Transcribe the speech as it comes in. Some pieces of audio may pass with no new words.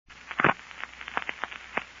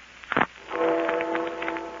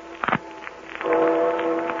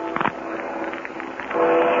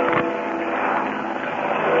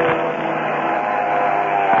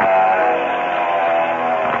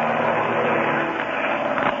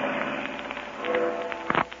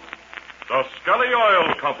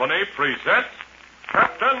Company presents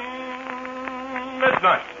Captain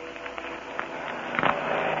Midnight.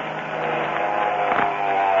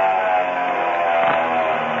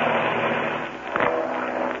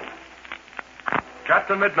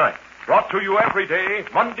 Captain Midnight, brought to you every day,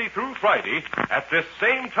 Monday through Friday, at this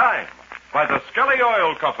same time, by the Skelly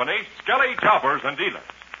Oil Company, Skelly Jobbers and Dealers.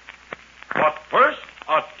 But first,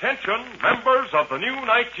 attention, members of the new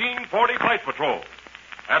 1940 Flight Patrol.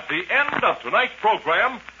 At the end of tonight's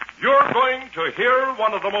program, you're going to hear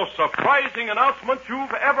one of the most surprising announcements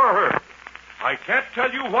you've ever heard. I can't tell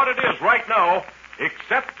you what it is right now,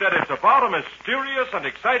 except that it's about a mysterious and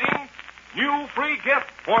exciting new free gift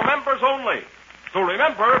for members only. So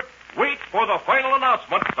remember, wait for the final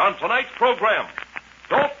announcement on tonight's program.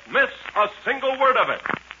 Don't miss a single word of it.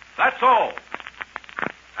 That's all.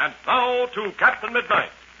 And now to Captain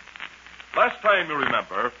Midnight. Last time, you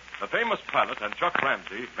remember, the famous pilot and Chuck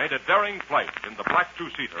Ramsey made a daring flight in the black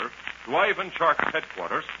two-seater to Ivan Shark's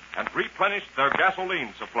headquarters and replenished their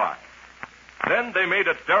gasoline supply. Then they made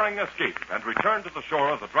a daring escape and returned to the shore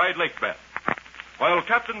of the dried lake bed. While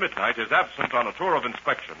Captain Midnight is absent on a tour of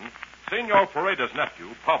inspection, Senor Pareda's nephew,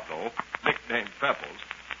 Pablo, nicknamed Pebbles,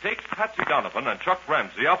 takes Patsy Donovan and Chuck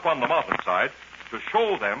Ramsey up on the mountainside to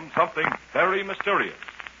show them something very mysterious.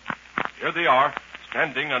 Here they are,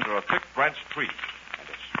 standing under a thick-branched tree, and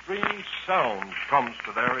a strange sound comes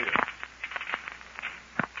to their ears.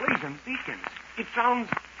 Blazing beacons. It sounds...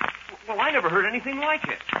 Well, I never heard anything like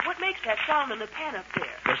it. What makes that sound in the pan up there?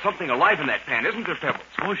 There's something alive in that pan, isn't there, Pebbles?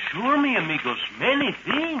 Oh, sure, mi amigos. Many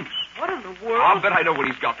things. What in the world? I'll bet I know what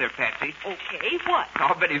he's got there, Patsy. Okay, what?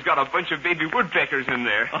 I'll bet he's got a bunch of baby woodpeckers in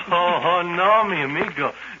there. Oh, no, mi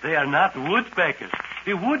amigo. They are not woodpeckers.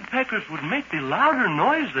 The woodpeckers would make the louder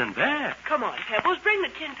noise than that. Come on, Pebbles, bring the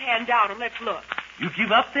tin pan down and let's look. You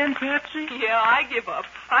give up then, Patsy? Yeah, I give up.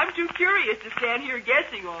 I'm too curious to stand here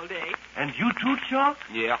guessing all day. And you too, Chuck?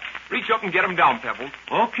 Yeah. Reach up and get him down, Pebbles.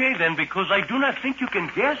 Okay, then, because I do not think you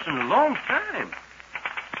can guess in a long time.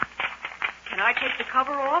 Can I take the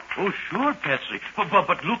cover off? Oh, sure, Patsy.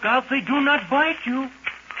 But look out, they do not bite you.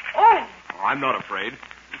 Oh! I'm not afraid.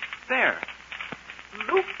 There.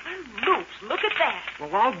 Loop and loops. Look at that.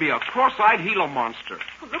 Well, I'll be a cross-eyed Gila monster.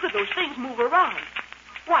 Look at those things move around.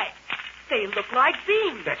 Why, they look like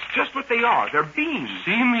beans. That's just what they are. They're beans.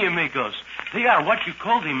 See, mi amigos. They are what you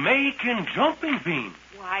call the Mexican jumping bean.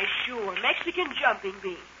 Why, sure, Mexican jumping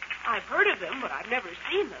beans. I've heard of them, but I've never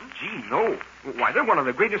seen them. Gee, no. Why, they're one of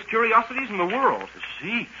the greatest curiosities in the world.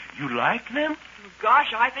 See, you like them?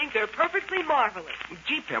 Gosh, I think they're perfectly marvelous.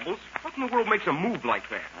 Gee, Pebbles, what in the world makes a move like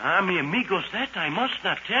that? Ah, mi amigos, that I must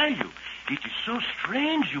not tell you. It is so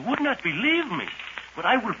strange you would not believe me. But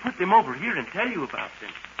I will put them over here and tell you about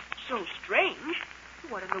them. So strange?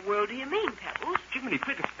 What in the world do you mean, Pebbles? Jiminy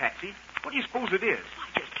Crickets, Patsy. What do you suppose it is?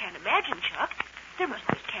 I just can't imagine, Chuck.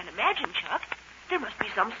 Can't imagine, Chuck. There must be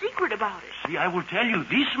some secret about it. See, I will tell you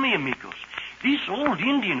this, mi amigos. This old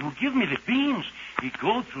Indian who give me the beans, he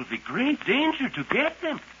go through the great danger to get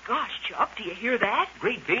them. Gosh, Chuck, do you hear that?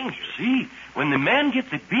 Great danger. See, when the man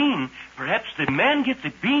get the bean, perhaps the man get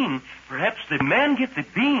the bean, perhaps the man get the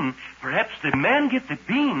bean, perhaps the man get the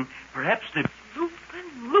bean, perhaps the... Loop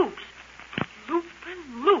and loops. Loop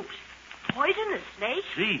and loops. Poisonous snake?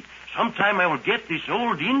 See, sometime I will get this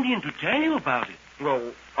old Indian to tell you about it.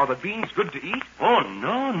 Well, are the beans good to eat? Oh,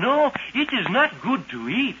 no. It is not good to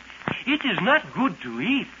eat. It is not good to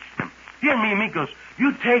eat. Here, mi amigos,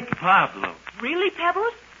 you take Pablo. Really,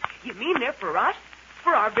 Pebbles? You mean they're for us?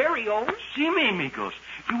 For our very own? See, mi amigos,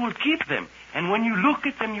 you will keep them. And when you look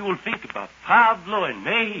at them, you will think about Pablo and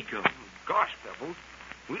Mexico. Gosh, Pebbles,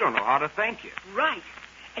 we don't know how to thank you. Right.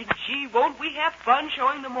 And gee, won't we have fun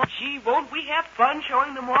showing them off?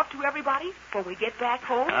 To everybody when we get back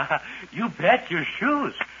home? You bet your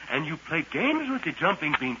shoes. And you play games with the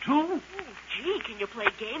jumping bean, too. Oh, gee, can you play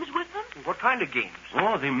games with them? What kind of games?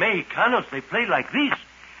 Oh, the Mexicanos, they play like this.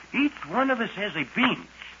 Each one of us has a bean.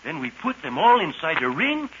 Then we put them all inside a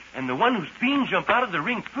ring, and the one whose bean jump out of the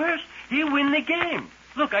ring first, he'll win the game.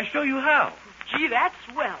 Look, I show you how. Gee, that's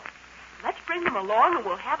swell. Let's bring them along, and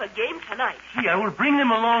we'll have a game tonight. See, I will bring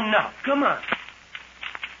them along now. Come on.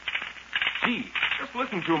 Gee, just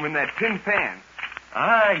listen to them in that tin pan.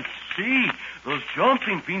 I see. Those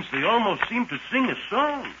jumping beans, they almost seem to sing a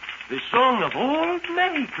song. The song of old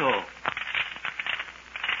Mexico.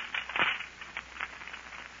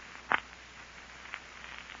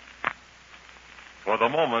 For the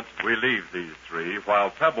moment, we leave these three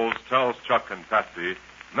while Pebbles tells Chuck and Patsy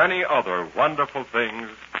many other wonderful things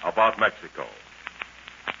about Mexico.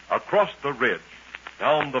 Across the ridge,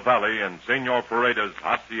 down the valley in Senor Pareda's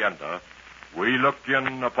hacienda, we look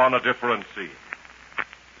in upon a different scene.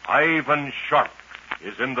 Ivan Shark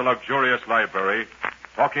is in the luxurious library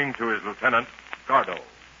talking to his lieutenant, Gardo.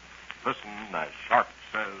 Listen as Shark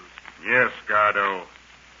says... Yes, Gardo.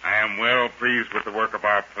 I am well pleased with the work of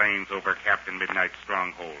our planes over Captain Midnight's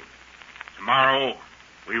stronghold. Tomorrow,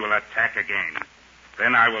 we will attack again.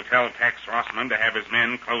 Then I will tell Tex Rossman to have his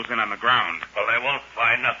men close in on the ground. Well, they won't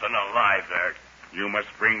find nothing alive there. You must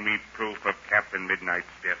bring me proof of Captain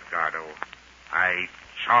Midnight's death, Gardo. I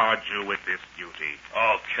charge you with this duty.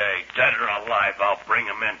 Okay, dead or alive, I'll bring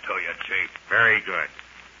him in to you, Chief. Very good.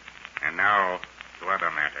 And now to other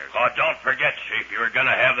matters. Oh, don't forget, Chief, you were going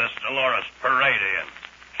to have this Dolores Parade in.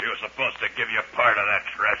 She was supposed to give you part of that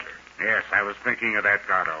treasure. Yes, I was thinking of that,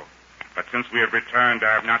 Gardo. But since we have returned,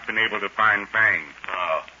 I have not been able to find Fang.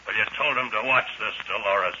 Oh, well, you told him to watch this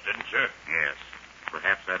Dolores, didn't you? Yes.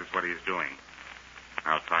 Perhaps that is what he is doing.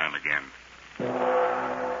 I'll try him again.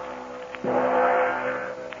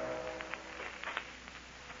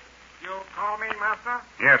 You call me, Master?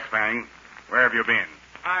 Yes, Fang. Where have you been?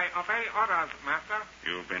 I obey orders, Master.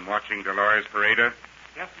 You've been watching Dolores Pareda?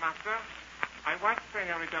 Yes, Master. I watched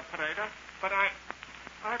Senorita Pareda, but I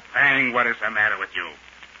Fang, what is the matter with you?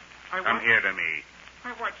 Come watched, here to me.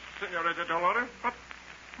 I watched Senorita Dolores, but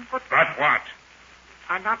But what?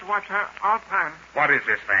 I not watch her all time. What is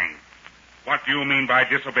this, Fang? What do you mean by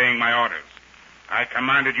disobeying my orders? I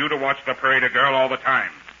commanded you to watch the Pareda girl all the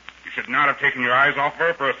time. You should not have taken your eyes off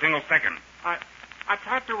her for a single second. I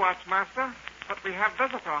tried to watch, Master, but we have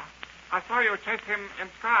visitor. I saw you chase him in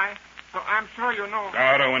sky, so I'm sure you know.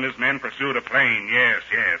 Gardo and his men pursued a plane. Yes.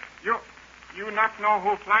 You not know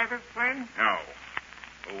who fly this plane? No.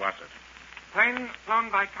 Who was it? Plane flown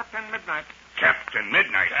by Captain Midnight. Captain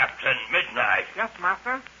Midnight. Captain Midnight. Yes,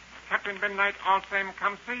 Master. Captain Midnight all same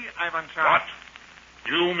come see, Ivan Shark. What?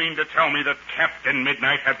 You mean to tell me that Captain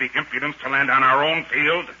Midnight had the impudence to land on our own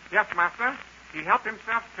field? Yes, Master. He helped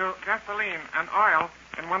himself to gasoline and oil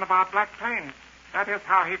in one of our black planes. That is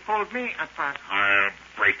how he fooled me at first. I'll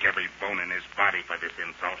break every bone in his body for this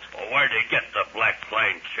insult. Well, where'd he get the black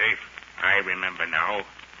plane, Chief? I remember now.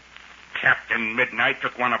 Captain Midnight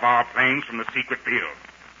took one of our planes from the secret field.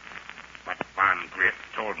 But Von Griff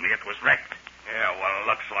told me it was wrecked. Yeah, well, it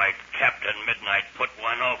looks like Captain Midnight put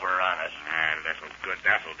one over on us.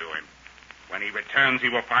 That'll do him. When he returns, he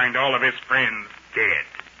will find all of his friends dead.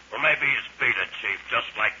 Well, maybe he's beat it, Chief, just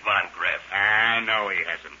like Von Griff. No, he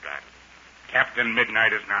hasn't got. Captain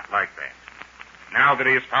Midnight is not like that. Now that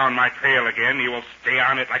he has found my trail again, he will stay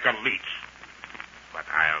on it like a leech. But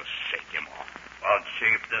I'll shake him off. Well,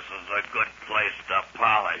 Chief, this is a good place to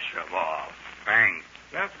polish him off. Fang,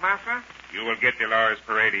 Yes, Master? you will get Dolores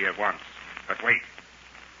Pareda at once. But wait.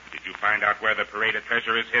 Did you find out where the Pareda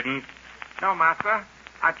treasure is hidden? No, Master.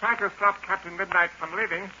 I tried to stop Captain Midnight from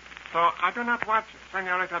leaving, so I do not watch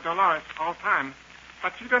Senorita Dolores all time.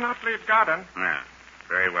 But she do not leave garden. Yeah.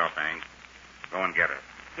 Very well, Fang. Go and get her.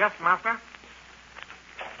 Yes, Master?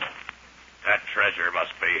 That treasure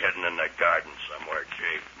must be hidden in the garden somewhere,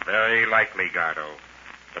 Chief. Very likely, Gardo.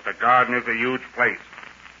 But the garden is a huge place.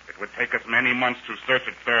 It would take us many months to search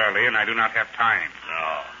it thoroughly, and I do not have time.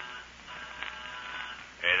 No.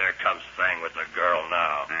 Hey, there comes Fang with the girl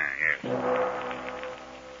now. Yes.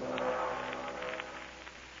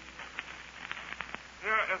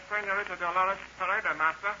 Here is Senorita Dolores Pareda,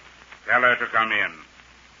 Master. Tell her to come in.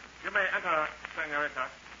 You may enter, Senorita.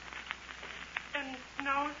 And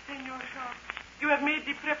now, Senor Shark, you have made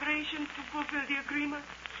the preparations to fulfill the agreement?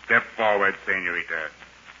 Step forward, Senorita.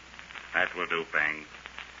 That will do, Fang.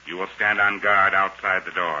 You will stand on guard outside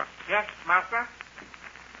the door. Yes, Master?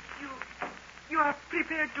 You are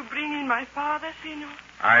prepared to bring in my father, Senor?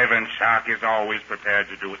 Ivan Shark is always prepared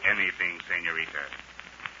to do anything, Senorita.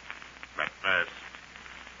 But first,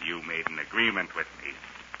 you made an agreement with me.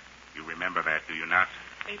 You remember that, do you not?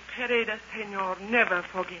 A Pareda, Senor, never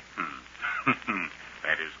forget.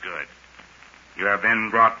 That is good. You have then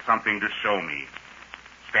brought something to show me.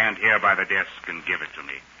 Stand here by the desk and give it to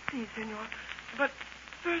me. Si, Senor. But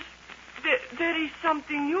first, there is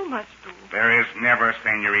something you must do. There is never,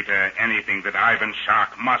 Senorita, anything that Ivan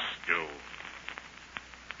Shark must do.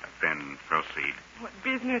 Then proceed. What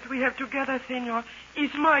business we have together, Senor,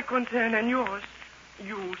 is my concern and yours.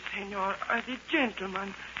 You, Senor, are the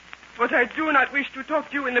gentleman. But I do not wish to talk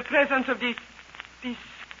to you in the presence of this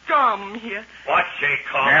scum here. What she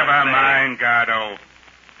call Never me? mind, Gardo.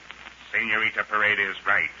 Senorita Pareda is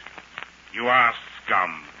right. You are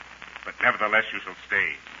scum, but nevertheless you shall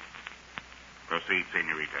stay. Proceed,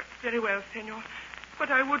 Senorita. Very well, Senor.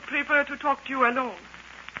 But I would prefer to talk to you alone.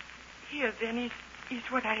 Here, then, is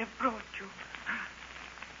what I have brought you.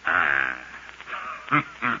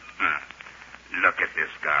 Look at this,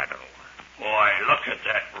 Gardo. Boy, look at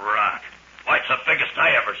that rock. Why, it's the biggest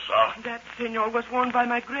I ever saw. That, senor, was worn by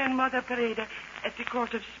my grandmother Pareda at the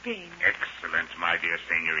court of Spain. Excellent, my dear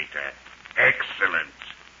senorita. Excellent.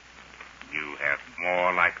 You have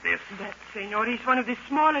more like this? That, senor, is one of the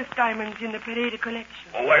smallest diamonds in the Pareda collection.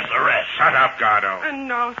 Well, where's the rest? Shut up, Gardo. And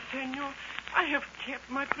now, senor, I have kept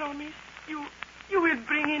my promise. You will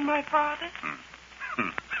bring in my father?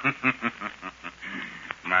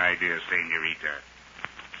 My dear senorita,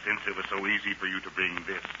 since it was so easy for you to bring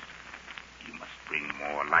this, you must bring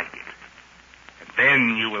more like it. And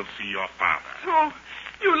then you will see your father. So,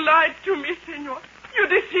 you lied to me, senor. You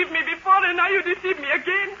deceived me before, and now you deceive me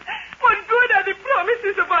again. What good are the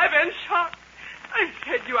promises of Ivan Shah? I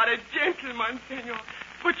said you are a gentleman, senor,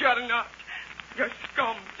 but you are not. You're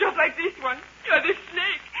scum, just like this one. You're the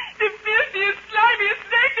snake, the filthiest, slimiest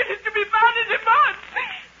snake that is to be found in the mud.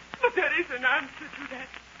 But there is an answer to that,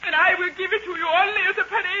 and I will give it to you only as a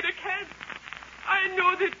Pareda can. I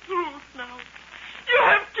know the truth now. You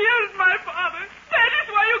have killed my father. That is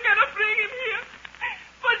why you cannot bring him here.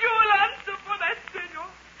 But you will answer for that, senor.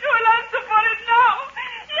 You will answer for it now.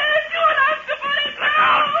 Yes, you will answer for it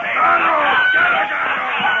now.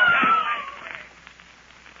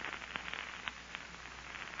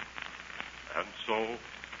 And so,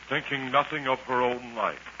 thinking nothing of her own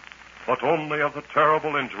life, but only of the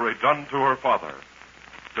terrible injury done to her father,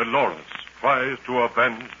 Dolores tries to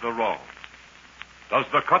avenge the wrong. Does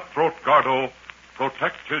the cutthroat Gardo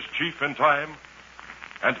protect his chief in time?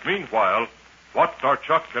 And meanwhile, what are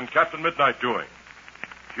Chuck and Captain Midnight doing?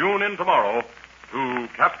 Tune in tomorrow to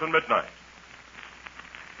Captain Midnight.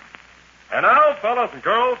 And now, fellas and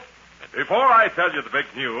girls, before I tell you the big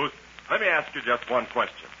news, let me ask you just one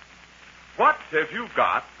question. What have you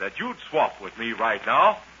got that you'd swap with me right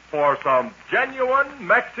now for some genuine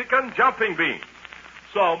Mexican jumping beans?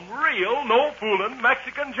 Some real, no-fooling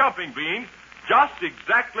Mexican jumping beans, just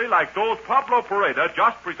exactly like those Pablo Pareda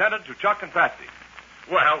just presented to Chuck and Patsy.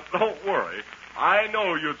 Well, don't worry. I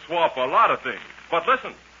know you'd swap a lot of things. But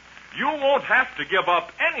listen, you won't have to give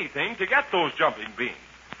up anything to get those jumping beans.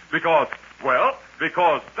 Because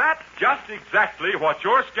that's just exactly what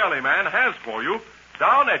your Skelly man has for you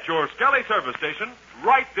down at your Skelly service station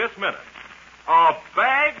right this minute. A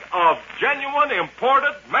bag of genuine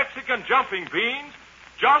imported Mexican jumping beans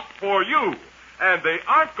just for you. And they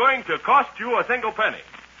aren't going to cost you a single penny.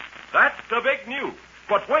 That's the big news.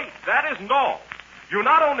 But wait, that isn't all. You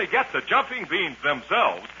not only get the jumping beans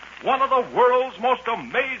themselves, one of the world's most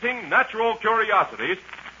amazing natural curiosities,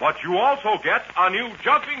 but you also get a new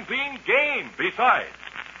jumping bean game besides.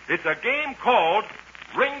 It's a game called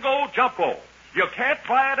Ringo Jumpo. You can't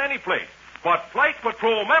buy it any place, but Flight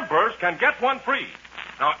Patrol members can get one free.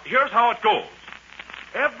 Now, here's how it goes.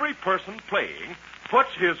 Every person playing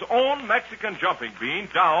puts his own Mexican jumping bean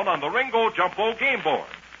down on the Ringo Jumpo game board,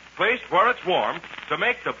 placed where it's warm to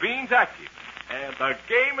make the beans active. And the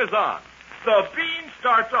game is on. The bean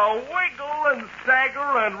starts to wiggle and stagger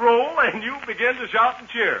and roll, and you begin to shout and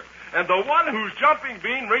cheer. And the one whose jumping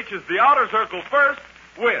bean reaches the outer circle first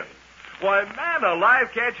wins. Why, man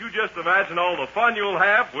alive, can't you just imagine all the fun you'll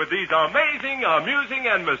have with these amazing, amusing,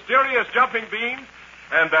 and mysterious jumping beans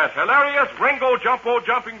and that hilarious Ringo Jumpo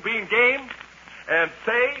jumping bean game? And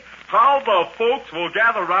say, how the folks will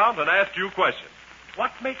gather round and ask you questions.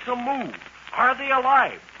 What makes them move? Are they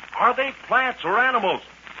alive? Are they plants or animals?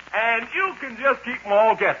 And you can just keep them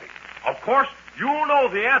all guessing. Of course, you'll know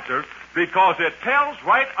the answer because it tells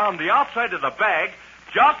right on the outside of the bag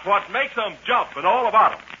just what makes them jump and all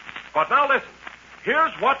about them. But now listen.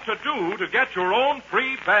 Here's what to do to get your own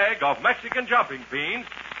free bag of Mexican jumping beans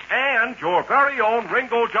and your very own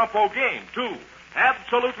Ringo Jumpo game, too.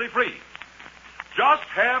 Absolutely free. Just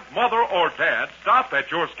have Mother or Dad stop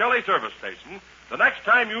at your Skelly service station the next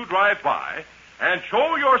time you drive by and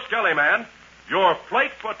show your Skelly man your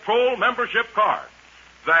Flight Patrol membership card.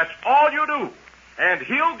 That's all you do. And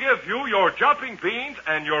he'll give you your jumping beans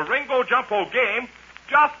and your Ringo Jumpo game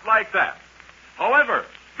just like that. However,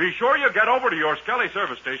 be sure you get over to your Skelly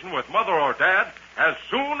service station with Mother or Dad as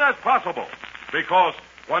soon as possible. Because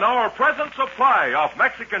when our present supply of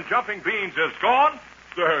Mexican jumping beans is gone,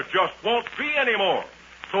 there just won't be any more.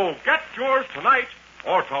 So get yours tonight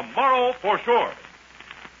or tomorrow for sure.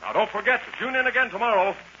 Now, don't forget to tune in again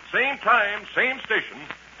tomorrow, same time, same station,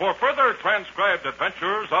 for further transcribed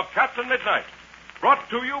adventures of Captain Midnight, brought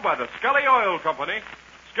to you by the Skelly Oil Company,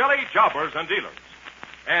 Skelly Jobbers and Dealers.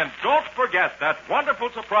 And don't forget that wonderful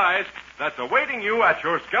surprise that's awaiting you at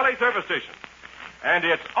your Skelly service station. And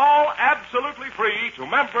it's all absolutely free to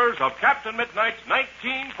members of Captain Midnight's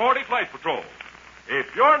 1940 Flight Patrol.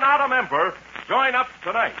 If you're not a member, join up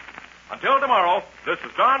tonight. Until tomorrow, this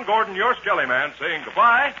is Don Gordon, your Skelly Man, saying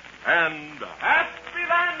goodbye and happy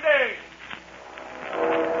landing!